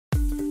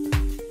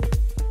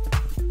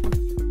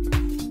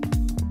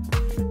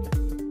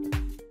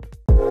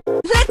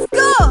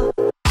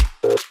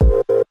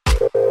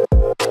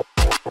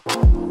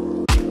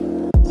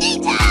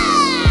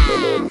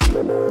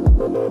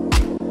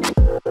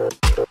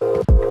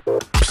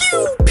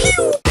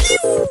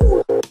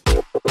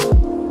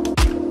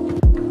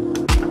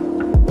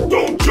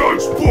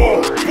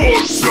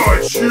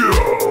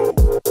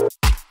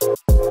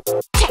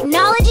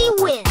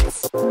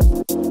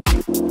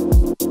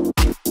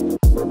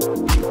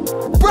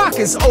Brock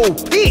is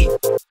OP!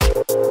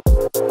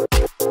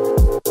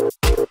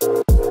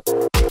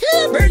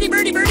 Yeah, birdie,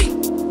 birdie, birdie!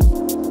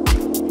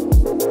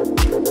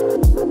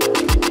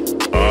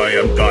 I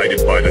am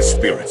guided by the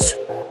spirits.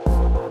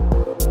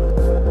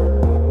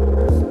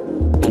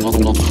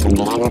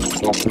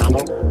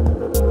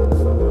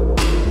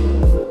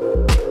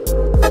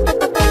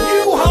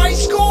 New high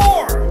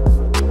score!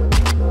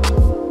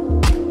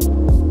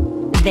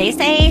 They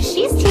say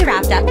she's too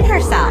wrapped up in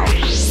herself.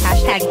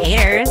 Hashtag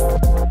haters.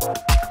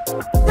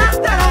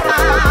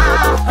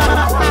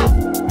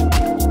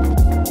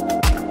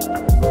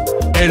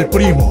 El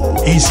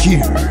Primo is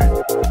here.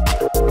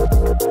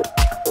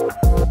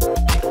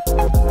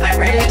 I'm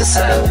ready to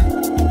serve.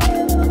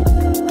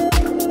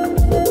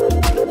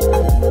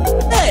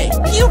 Hey,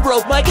 you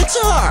broke my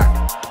guitar!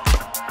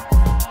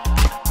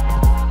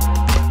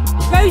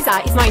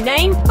 Rosa is my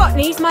name,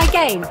 Botany's my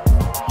game.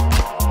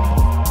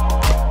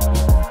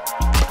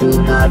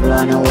 Do not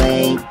run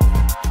away.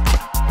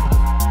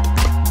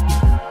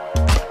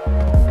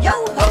 Yo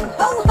ho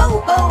ho ho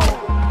ho!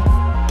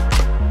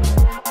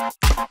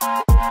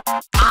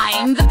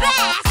 I'm the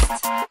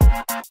best!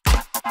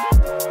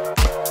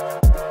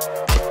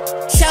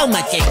 So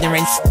much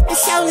ignorance and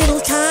so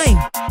little time.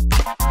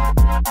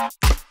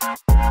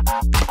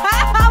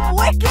 I'm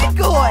wicked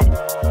good!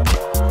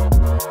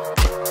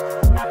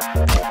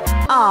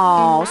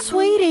 Aw,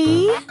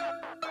 sweetie.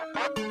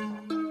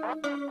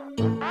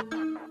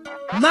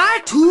 My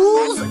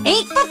tools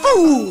ain't for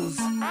fools!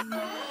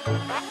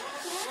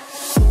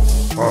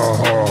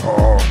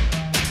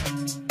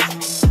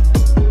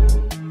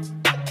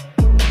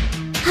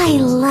 I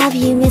love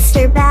you,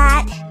 Mr.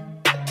 Bat.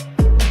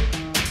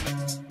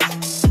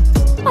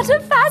 What a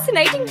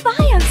fascinating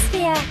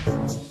biosphere.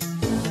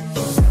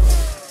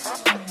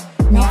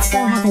 Let's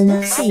go have a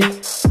look-see.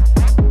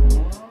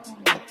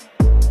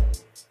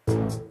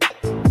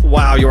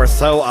 Wow, you are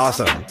so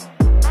awesome.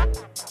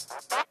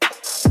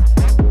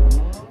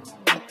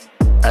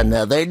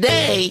 Another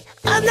day,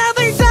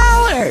 another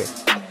dollar!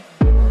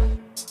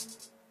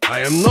 I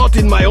am not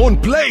in my own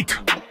plate.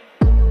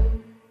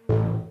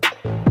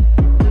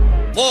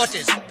 What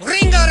is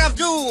bringer of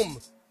doom?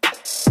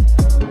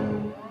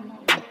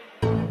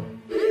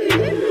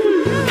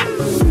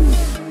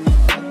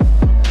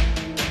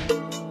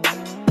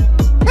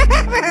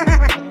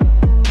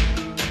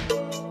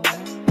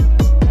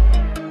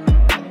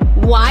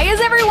 Why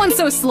is everyone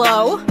so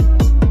slow?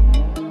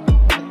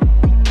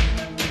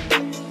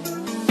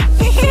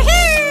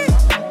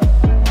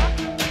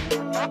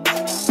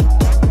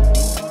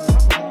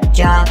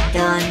 Job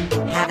done.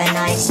 Have a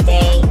nice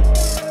day.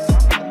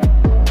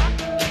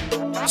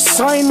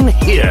 Sign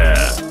here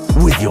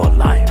with your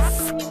life.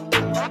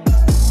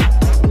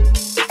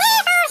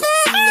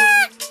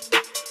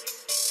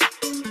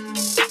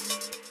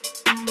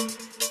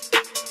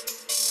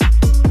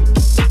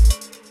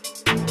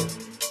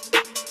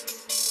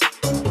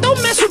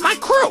 Don't mess with my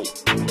crew!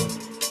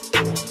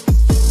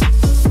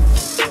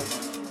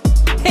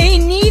 Hey,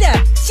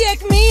 Nita,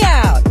 check me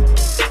out!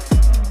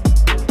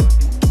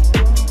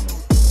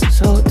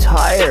 So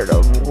tired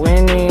of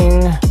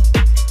winning.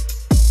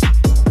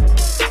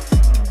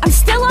 I'm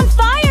still on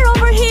fire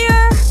over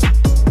here!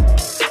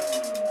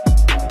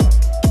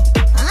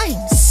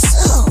 I'm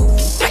so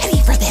ready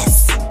for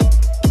this!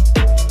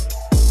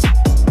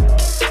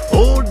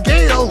 Old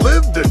Gale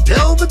lived to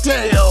tell the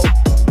tale.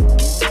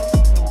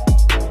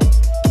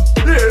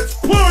 It's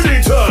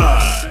party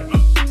time!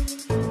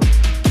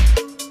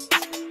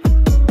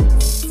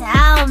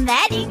 So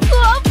many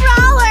cool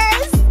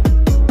brawlers!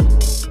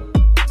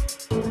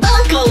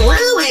 Uncle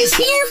Lou is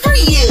here for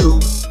you!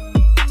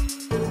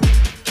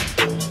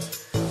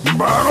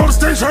 Battle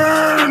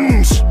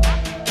stations!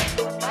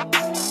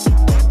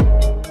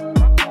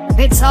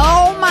 It's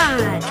all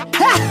mine!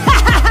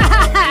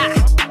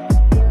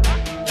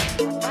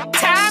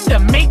 Time to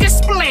make a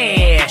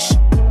splash!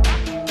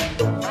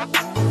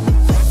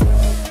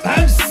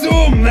 I'm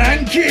so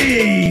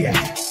manky.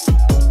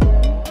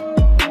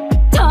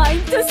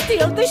 Time to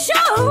steal the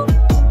show!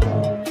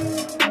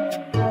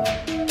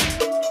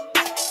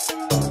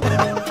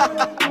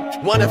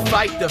 Wanna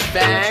fight the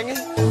Fang?